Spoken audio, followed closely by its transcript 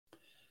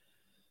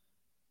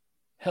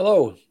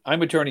Hello,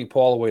 I'm attorney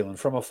Paul Whalen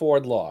from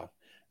Afford Law.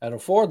 At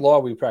Afford Law,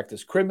 we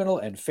practice criminal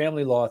and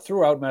family law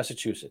throughout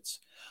Massachusetts.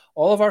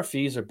 All of our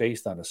fees are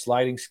based on a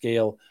sliding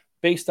scale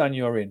based on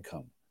your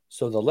income.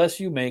 So the less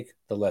you make,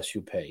 the less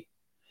you pay.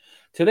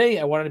 Today,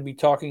 I wanted to be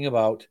talking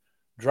about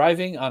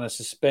driving on a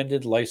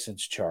suspended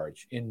license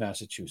charge in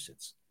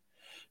Massachusetts.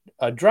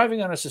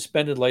 Driving on a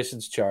suspended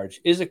license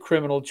charge is a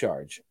criminal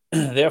charge.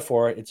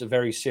 Therefore, it's a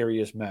very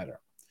serious matter.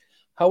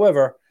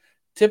 However,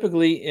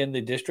 typically in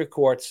the district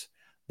courts,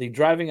 the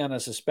driving on a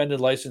suspended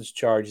license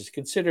charge is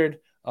considered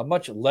a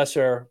much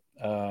lesser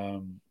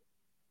a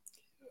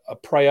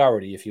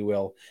priority, if you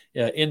will,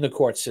 in the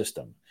court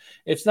system.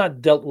 It's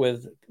not dealt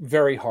with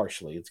very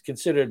harshly. It's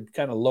considered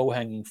kind of low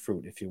hanging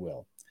fruit, if you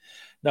will.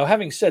 Now,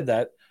 having said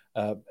that,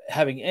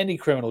 having any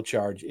criminal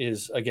charge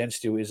is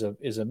against you is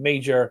a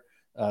major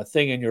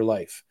thing in your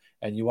life,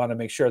 and you want to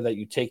make sure that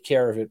you take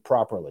care of it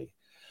properly.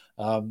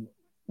 Um,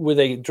 with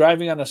a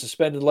driving on a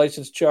suspended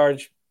license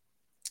charge,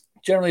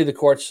 generally the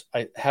courts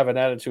have an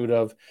attitude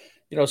of,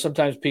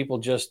 sometimes people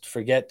just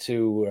forget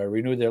to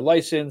renew their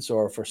license,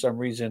 or for some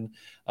reason,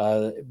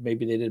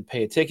 maybe they didn't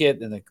pay a ticket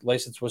and the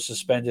license was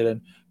suspended, and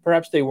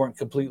perhaps they weren't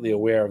completely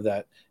aware of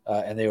that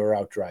and they were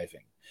out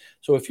driving.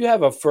 So if you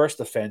have a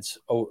first offense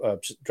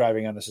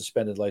driving on a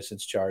suspended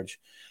license charge,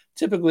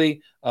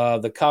 typically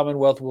the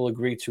Commonwealth will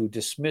agree to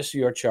dismiss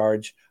your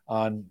charge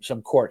on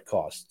some court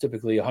costs,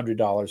 typically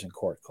 $100 in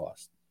court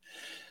costs.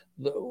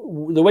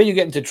 The way you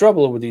get into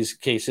trouble with these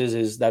cases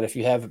is that if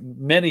you have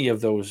many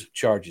of those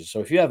charges, so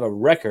if you have a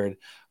record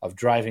of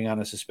driving on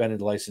a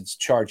suspended license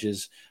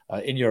charges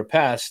in your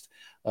past,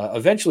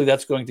 eventually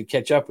that's going to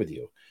catch up with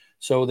you.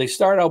 So they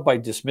start out by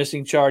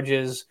dismissing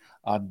charges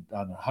on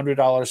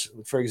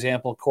 $100, for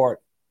example,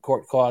 court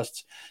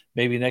costs.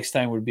 Maybe next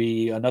time would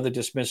be another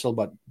dismissal,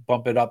 but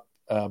bump it up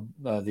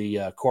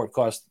the court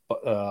cost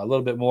a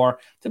little bit more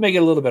to make it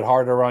a little bit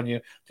harder on you,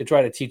 to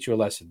try to teach you a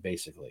lesson,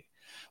 basically.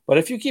 But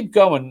if you keep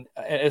going,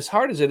 as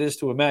hard as it is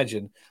to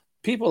imagine,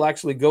 people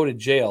actually go to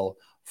jail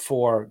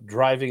for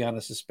driving on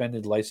a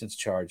suspended license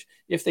charge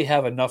if they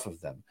have enough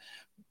of them.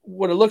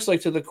 What it looks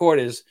like to the court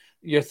is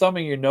you're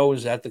thumbing your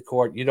nose at the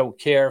court. You don't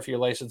care if you're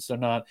licensed or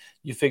not.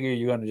 You figure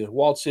you're going to just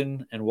waltz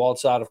in and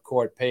waltz out of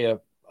court, pay a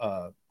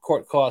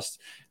court cost,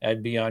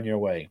 and be on your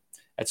way.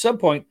 At some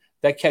point,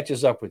 that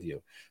catches up with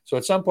you. So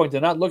at some point,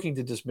 they're not looking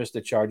to dismiss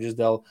the charges.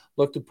 They'll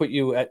look to put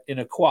you in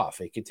a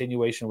quaff, a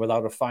continuation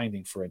without a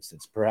finding, for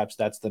instance. Perhaps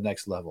that's the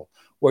next level,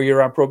 where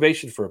you're on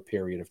probation for a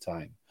period of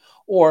time.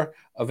 Or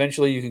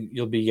eventually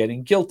you'll be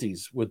getting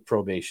guilties with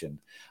probation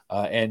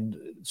and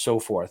so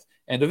forth.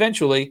 And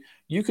eventually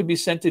you could be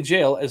sent to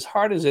jail, as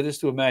hard as it is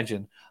to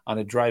imagine, on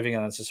a driving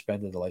on a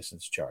suspended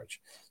license charge.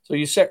 So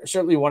you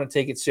certainly want to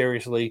take it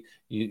seriously.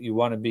 You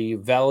want to be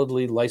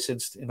validly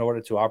licensed in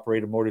order to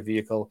operate a motor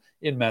vehicle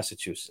in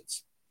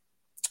Massachusetts.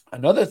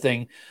 Another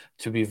thing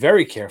to be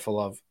very careful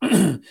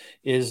of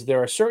is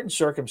there are certain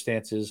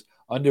circumstances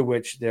under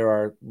which there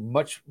are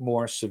much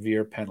more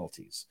severe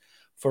penalties.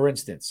 For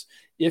instance,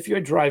 if you're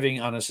driving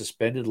on a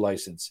suspended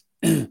license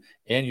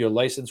and your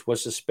license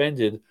was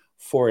suspended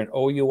for an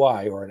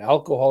OUI or an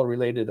alcohol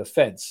related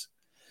offense,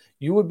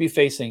 you would be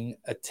facing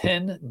a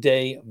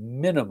 10-day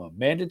minimum,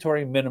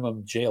 mandatory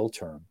minimum jail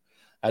term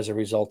as a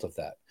result of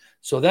that.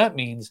 So that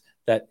means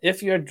that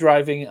if you're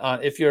driving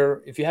on, if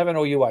you have an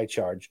OUI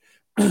charge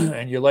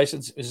and your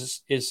license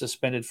is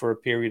suspended for a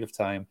period of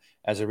time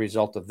as a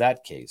result of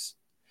that case,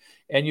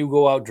 and you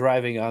go out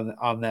driving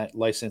on that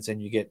license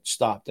and you get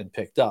stopped and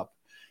picked up,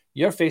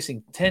 you're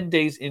facing 10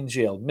 days in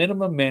jail,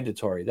 minimum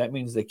mandatory. That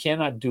means they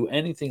cannot do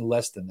anything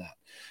less than that.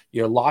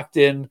 You're locked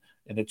in.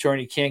 An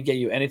attorney can't get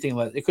you anything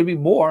less. It could be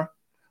more,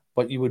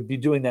 but you would be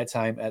doing that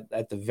time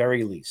at the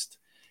very least.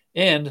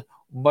 And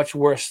much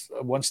worse,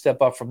 one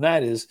step up from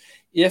that is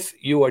if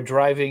you are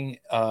driving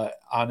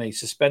on a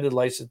suspended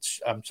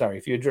license,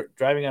 if you're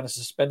driving on a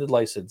suspended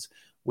license,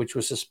 which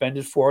was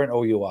suspended for an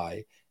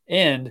OUI,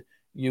 and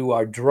you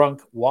are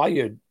drunk while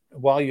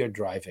you're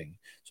driving.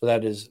 So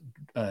that is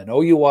an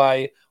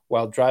OUI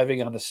while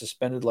driving on a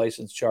suspended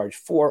license charge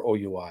for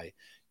OUI,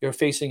 you're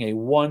facing a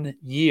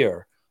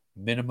 1-year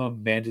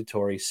minimum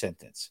mandatory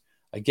sentence.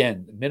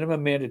 Again,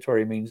 minimum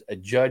mandatory means a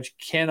judge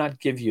cannot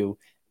give you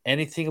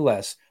anything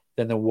less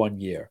than the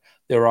 1 year.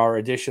 There are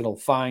additional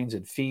fines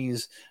and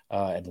fees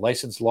and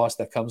license loss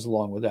that comes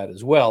along with that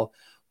as well.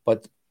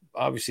 But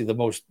obviously, the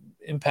most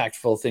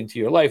impactful thing to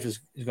your life is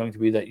going to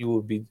be that you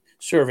will be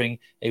serving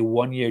a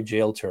 1-year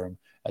jail term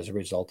as a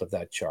result of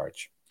that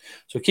charge.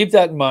 So keep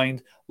that in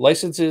mind.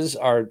 Licenses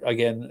are,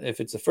 again, if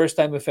it's a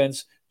first-time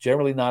offense,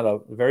 generally not a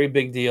very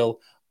big deal,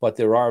 but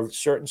there are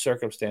certain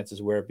circumstances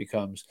where it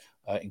becomes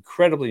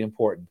incredibly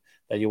important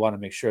that you want to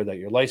make sure that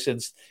you're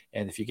licensed.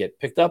 And if you get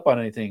picked up on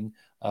anything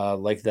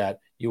like that,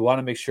 you want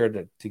to make sure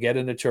to get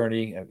an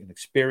attorney, an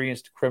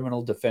experienced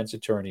criminal defense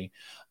attorney,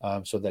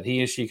 so that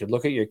he or she can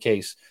look at your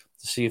case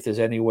to see if there's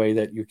any way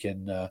that you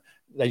can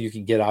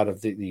get out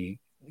of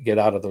get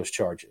out of those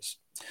charges.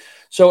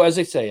 So, as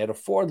I say, at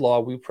Afford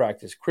Law, we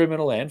practice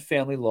criminal and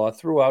family law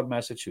throughout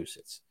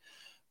Massachusetts.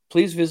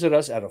 please visit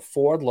us at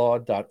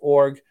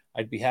affordlaw.org.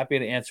 I'd be happy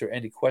to answer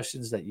any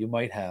questions that you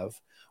might have.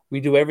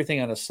 We do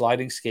everything on a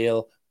sliding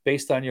scale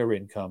based on your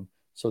income,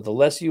 so the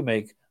less you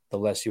make, the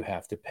less you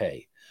have to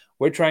pay.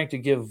 We're trying to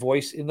give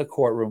voice in the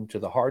courtroom to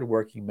the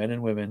hardworking men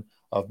and women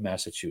of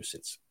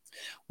Massachusetts.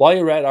 While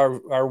you're at our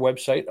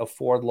website,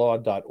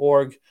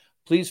 affordlaw.org,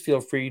 please feel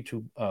free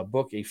to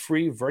book a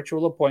free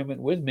virtual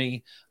appointment with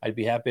me. I'd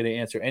be happy to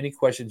answer any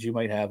questions you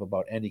might have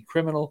about any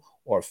criminal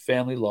or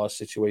family law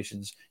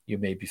situations you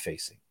may be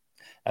facing.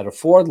 At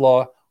Afford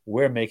Law,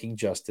 we're making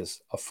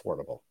justice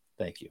affordable.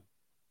 Thank you.